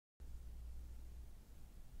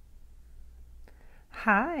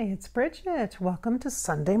Hi, it's Bridgette. Welcome to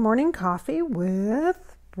Sunday Morning Coffee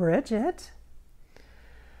with Bridgette.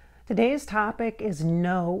 Today's topic is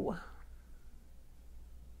no.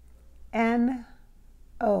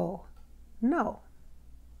 N-O. No.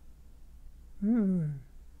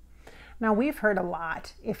 Now, we've heard a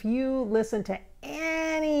lot. If you listen to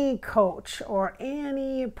any coach or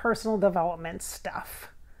any personal development stuff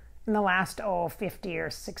in the last, 50 or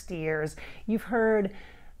 60 years, you've heard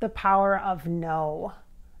the power of no,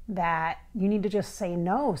 that you need to just say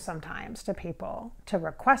no sometimes to people, to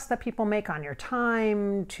requests that people make on your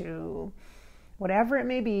time, to whatever it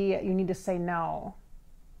may be, you need to say no.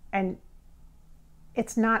 And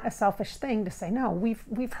it's not a selfish thing to say no.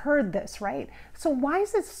 We've heard this, right? So why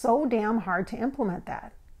is it so damn hard to implement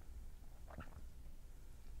that?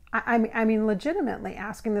 I mean, legitimately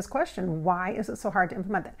asking this question, why is it so hard to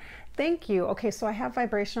implement that? Thank you. Okay, so I have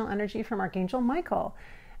vibrational energy from Archangel Michael.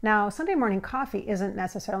 Now, Sunday Morning Coffee isn't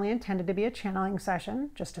necessarily intended to be a channeling session.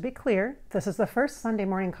 Just to be clear, this is the first Sunday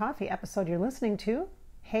Morning Coffee episode you're listening to.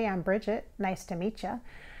 Hey, I'm Bridgette. Nice to meet you.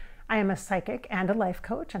 I am a psychic and a life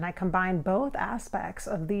coach, and I combine both aspects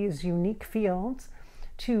of these unique fields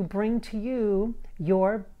to bring to you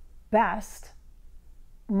your best,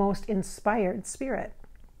 most inspired spirit.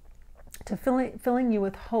 To filling you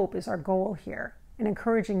with hope is our goal here, and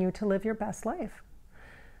encouraging you to live your best life.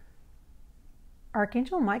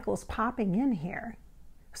 Archangel Michael's popping in here,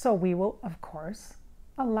 so we will, of course,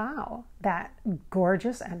 allow that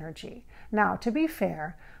gorgeous energy. Now, to be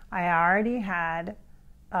fair, I already had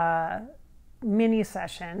a mini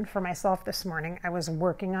session for myself this morning. I was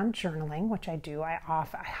working on journaling, which I do. I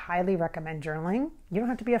highly recommend journaling. You don't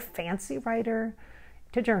have to be a fancy writer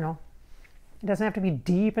to journal. It doesn't have to be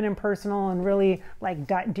deep and impersonal and really like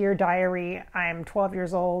Dear Diary, I'm 12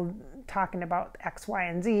 years old talking about X, Y,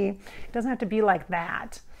 and Z. It doesn't have to be like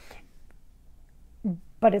that.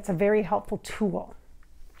 But it's a very helpful tool.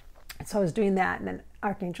 So I was doing that, and then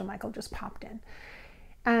Archangel Michael just popped in.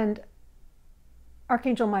 And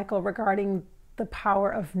Archangel Michael, regarding the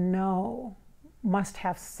power of no, must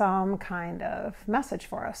have some kind of message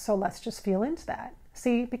for us. So let's just feel into that.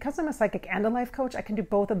 See, because I'm a psychic and a life coach, I can do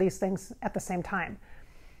both of these things at the same time.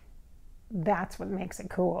 That's what makes it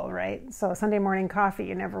cool, right? So Sunday Morning Coffee,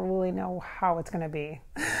 you never really know how it's going to be,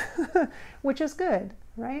 which is good,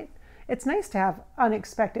 right? It's nice to have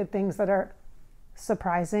unexpected things that are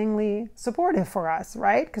surprisingly supportive for us,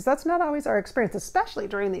 right? Because that's not always our experience, especially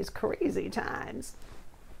during these crazy times.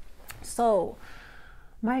 So,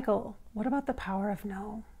 Michael, what about the power of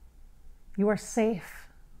no? You are safe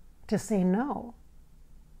to say no.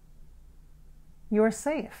 You are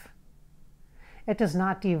safe. It does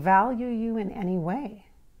not devalue you in any way.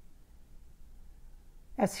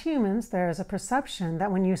 As humans, there is a perception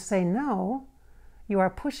that when you say no, you are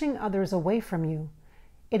pushing others away from you.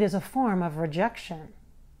 It is a form of rejection.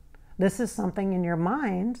 This is something in your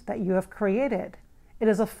mind that you have created. It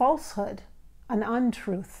is a falsehood, an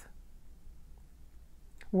untruth.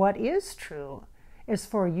 What is true is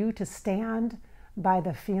for you to stand by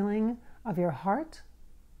the feeling of your heart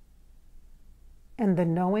and the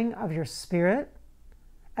knowing of your spirit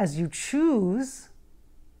as you choose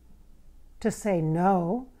to say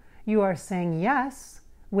no. You are saying yes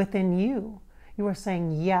within you. You are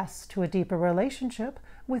saying yes to a deeper relationship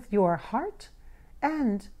with your heart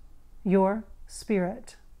and your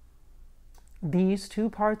spirit. These two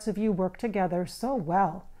parts of you work together so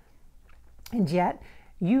well, and yet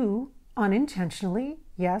you unintentionally,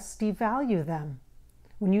 yes, devalue them.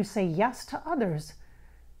 When you say yes to others,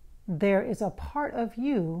 there is a part of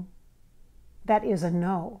you that is a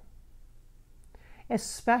no,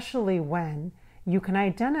 especially when you can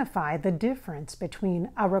identify the difference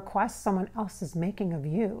between a request someone else is making of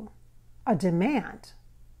you, a demand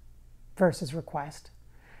versus request,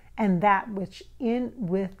 and that which is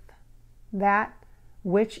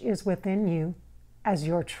within you as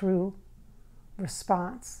your true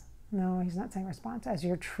response. No, he's not saying response, as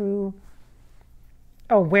your true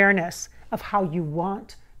awareness of how you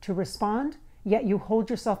want to respond, yet you hold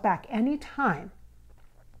yourself back. Anytime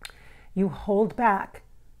you hold back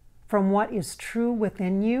from what is true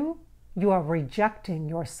within you, you are rejecting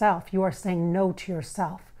yourself. You are saying no to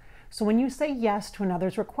yourself. So when you say yes to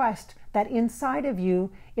another's request, that inside of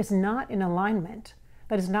you is not in alignment,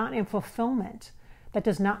 that is not in fulfillment, that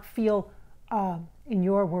does not feel, in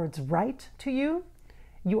your words, right to you,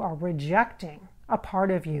 you are rejecting a part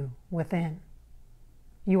of you within.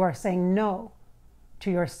 You are saying no to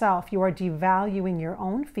yourself. You are devaluing your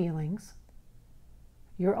own feelings,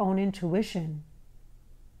 your own intuition,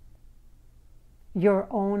 your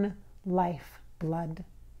own life blood,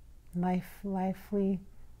 lively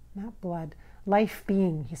not blood. Life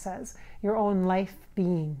being, he says. Your own life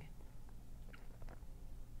being.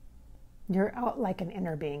 You're out like an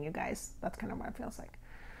inner being, you guys. That's kind of what it feels like.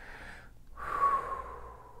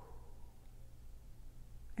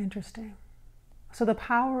 Interesting. So the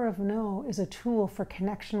power of no is a tool for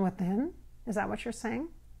connection within. Is that what you're saying?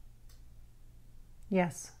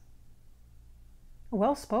 Yes.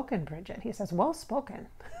 Well spoken, Bridgette. He says, well spoken.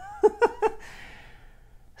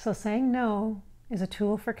 So saying no is a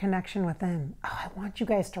tool for connection within. Oh, I want you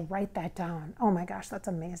guys to write that down. Oh my gosh, that's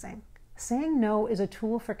amazing. Saying no is a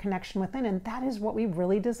tool for connection within, and that is what we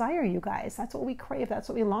really desire, you guys. That's what we crave. That's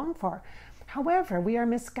what we long for. However, we are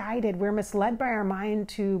misguided. We're misled by our mind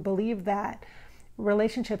to believe that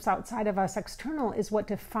relationships outside of us, external, is what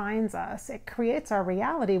defines us. It creates our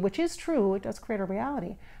reality, which is true. It does create a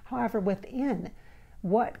reality. However, within,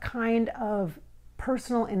 what kind of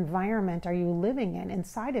personal environment are you living in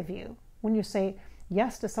inside of you? When you say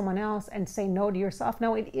yes to someone else and say no to yourself,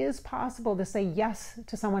 no, it is possible to say yes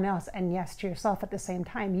to someone else and yes to yourself at the same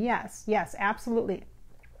time. Yes, yes, absolutely.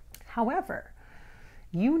 However,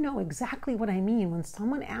 you know exactly what I mean when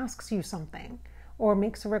someone asks you something or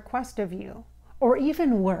makes a request of you, or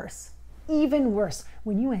even worse,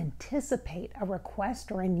 when you anticipate a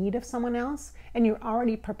request or a need of someone else and you're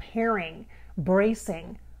already preparing,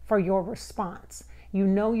 bracing for your response. You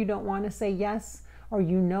know you don't want to say yes, or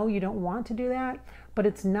you know you don't want to do that, but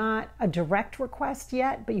it's not a direct request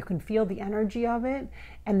yet, but you can feel the energy of it.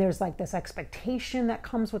 And there's like this expectation that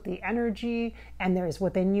comes with the energy, and there's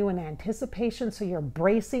within you an anticipation. So you're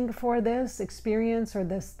bracing for this experience or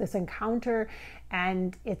this encounter,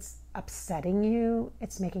 and it's upsetting you.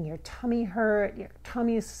 It's making your tummy hurt. Your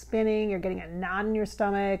tummy is spinning. You're getting a knot in your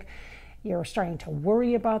stomach. You're starting to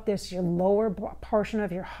worry about this. Your lower portion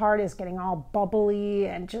of your heart is getting all bubbly,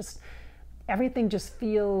 and just everything just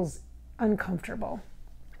feels uncomfortable.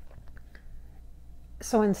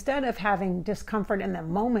 So instead of having discomfort in the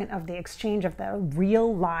moment of the exchange of the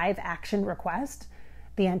real live action request,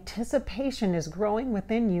 the anticipation is growing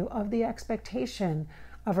within you of the expectation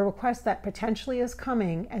of a request that potentially is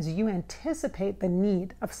coming as you anticipate the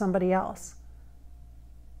need of somebody else.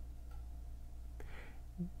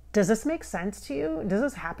 Does this make sense to you? Does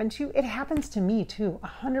this happen to you? It happens to me too.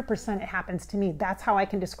 100% it happens to me. That's how I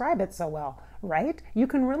can describe it so well, right? You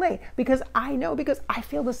can relate because I know, because I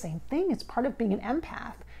feel the same thing. It's part of being an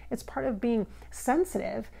empath. It's part of being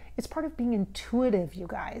sensitive. It's part of being intuitive, you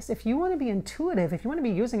guys. If you want to be intuitive, if you want to be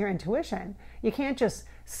using your intuition, you can't just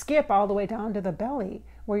skip all the way down to the belly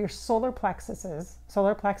where your solar plexus is.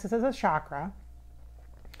 Solar plexus is a chakra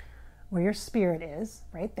where your spirit is,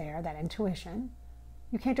 right there, that intuition.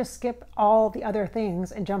 You can't just skip all the other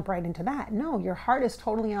things and jump right into that. No, your heart is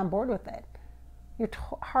totally on board with it. Your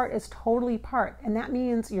heart is totally part, and that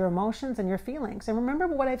means your emotions and your feelings. And remember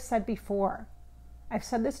what I've said before. I've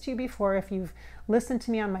said this to you before. If you've listened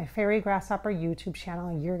to me on my Fairy Grasshopper YouTube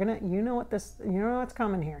channel, you know what's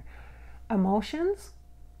coming here. Emotions,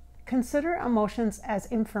 consider emotions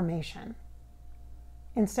as information.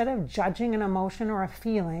 Instead of judging an emotion or a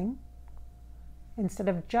feeling, instead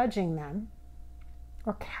of judging them,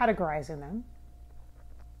 or categorizing them.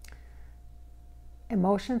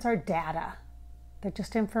 Emotions are data. They're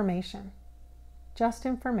just information. Just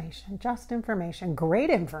information. Just information. Great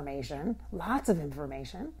information. Lots of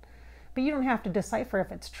information. But you don't have to decipher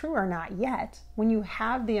if it's true or not yet. When you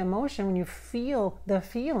have the emotion, when you feel the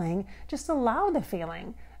feeling, just allow the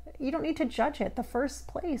feeling. You don't need to judge it. The first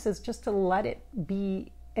place is just to let it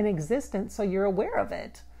be in existence so you're aware of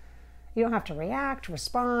it. You don't have to react,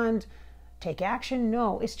 respond, take action.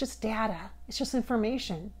 No, it's just data. It's just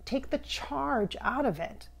information. Take the charge out of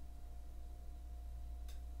it.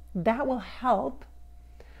 That will help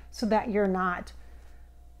so that you're not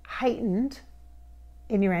heightened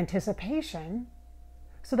in your anticipation,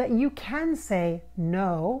 so that you can say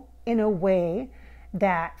no in a way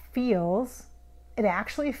that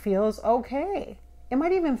actually feels okay. It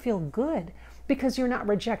might even feel good because you're not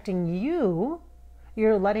rejecting you.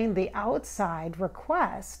 You're letting the outside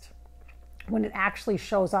request, when it actually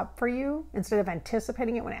shows up for you, instead of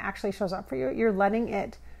anticipating it when it actually shows up for you, you're letting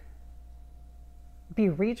it be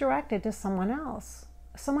redirected to someone else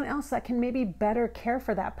that can maybe better care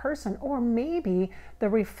for that person. Or maybe the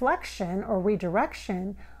reflection or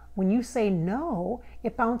redirection, when you say no,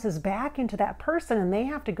 it bounces back into that person and they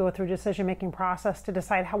have to go through a decision-making process to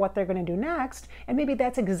decide what they're going to do next. And maybe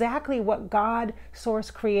that's exactly what God,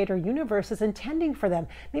 Source, Creator, Universe is intending for them.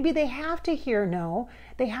 Maybe they have to hear no.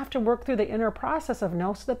 They have to work through the inner process of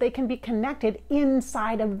no so that they can be connected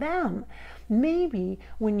inside of them. Maybe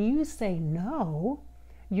when you say no,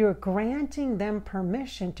 you're granting them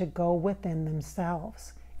permission to go within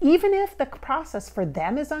themselves. Even if the process for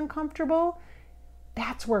them is uncomfortable,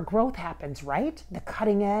 that's where growth happens, right? The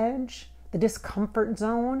cutting edge, the discomfort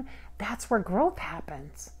zone, that's where growth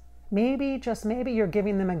happens. Maybe, just maybe, you're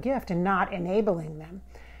giving them a gift and not enabling them.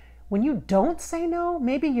 When you don't say no,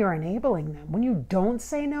 maybe you're enabling them. When you don't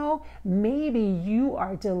say no, maybe you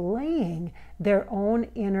are delaying their own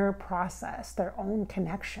inner process, their own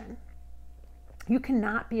connection. You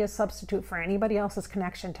cannot be a substitute for anybody else's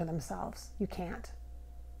connection to themselves. You can't.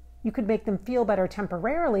 You could make them feel better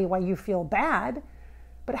temporarily while you feel bad,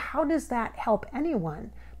 but how does that help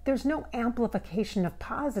anyone? There's no amplification of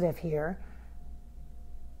positive here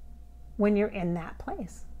when you're in that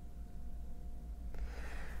place.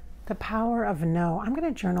 The power of no. I'm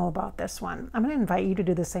going to journal about this one. I'm going to invite you to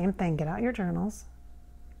do the same thing. Get out your journals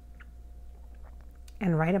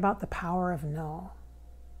and write about the power of no.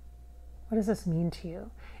 What does this mean to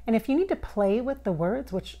you? And if you need to play with the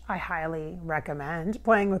words, which I highly recommend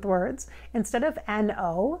playing with words, instead of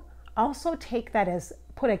N-O, also take that as,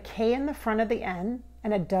 put a K in the front of the N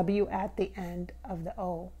and a W at the end of the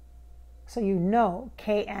O. So you know,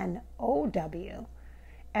 K-N-O-W,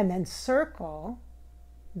 and then circle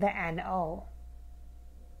the N-O.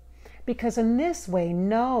 Because in this way,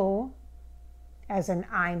 no, as in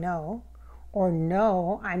I know, or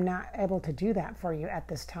no, I'm not able to do that for you at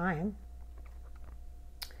this time.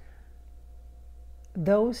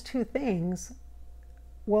 Those two things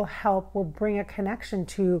will help, will bring a connection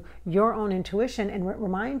to your own intuition and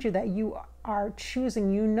remind you that you are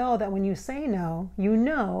choosing. You know that when you say no, you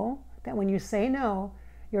know that when you say no,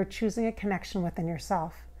 you're choosing a connection within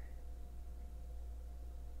yourself.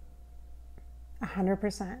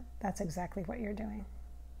 100%. That's exactly what you're doing.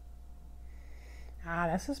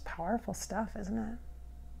 This is powerful stuff, isn't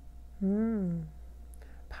it?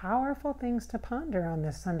 Powerful things to ponder on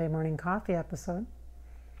this Sunday morning coffee episode.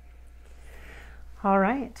 All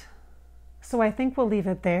right. So I think we'll leave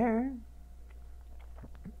it there.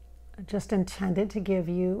 Just intended to give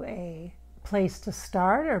you a place to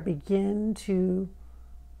start or begin to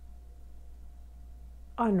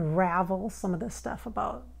unravel some of the stuff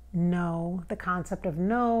about no, the concept of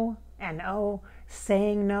no and oh,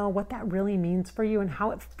 saying no, what that really means for you and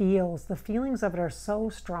how it feels. The feelings of it are so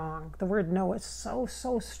strong. The word no is so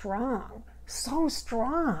strong, so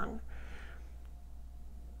strong.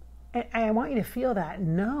 And I want you to feel that.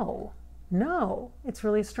 No, it's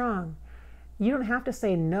really strong. You don't have to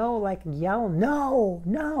say no like yell, no.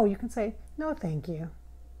 You can say, no, thank you.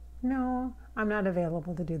 No, I'm not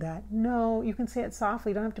available to do that. No, you can say it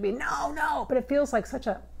softly. You don't have to be, no. But it feels like such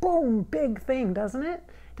a boom, big thing, doesn't it?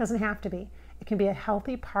 It doesn't have to be. It can be a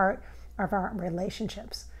healthy part of our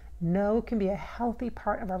relationships. No can be a healthy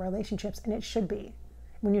part of our relationships, and it should be.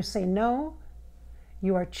 When you say no,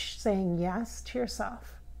 you are saying yes to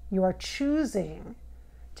yourself. You are choosing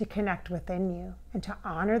to connect within you and to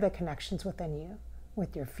honor the connections within you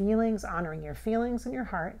with your feelings, honoring your feelings in your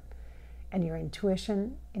heart and your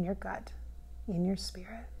intuition in your gut, in your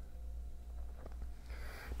spirit.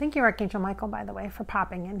 Thank you, Archangel Michael, by the way, for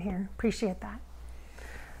popping in here. Appreciate that.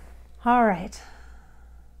 All right.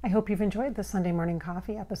 I hope you've enjoyed the Sunday Morning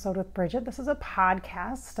Coffee episode with Bridgette. This is a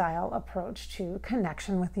podcast style approach to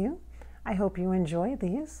connection with you. I hope you enjoy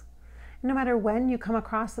these. No matter when you come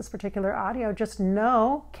across this particular audio, just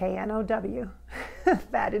know, K-N-O-W,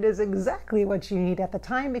 that it is exactly what you need at the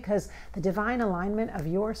time, because the divine alignment of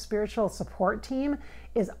your spiritual support team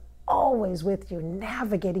is always with you,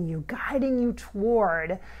 navigating you, guiding you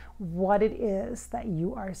toward what it is that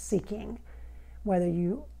you are seeking, whether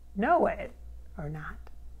you know it or not.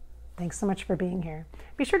 Thanks so much for being here.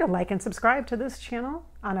 Be sure to like and subscribe to this channel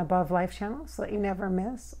on Above Life channel so that you never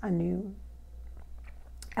miss a new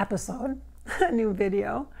episode, a new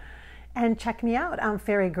video. And check me out on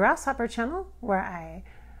Fairy Grasshopper channel, where I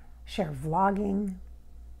share vlogging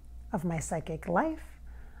of my psychic life.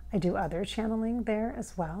 I do other channeling there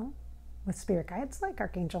as well with spirit guides like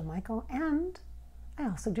Archangel Michael, and I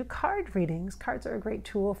also do card readings. Cards are a great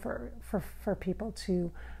tool for people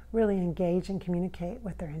to really engage and communicate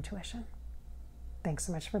with their intuition. Thanks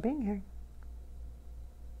so much for being here.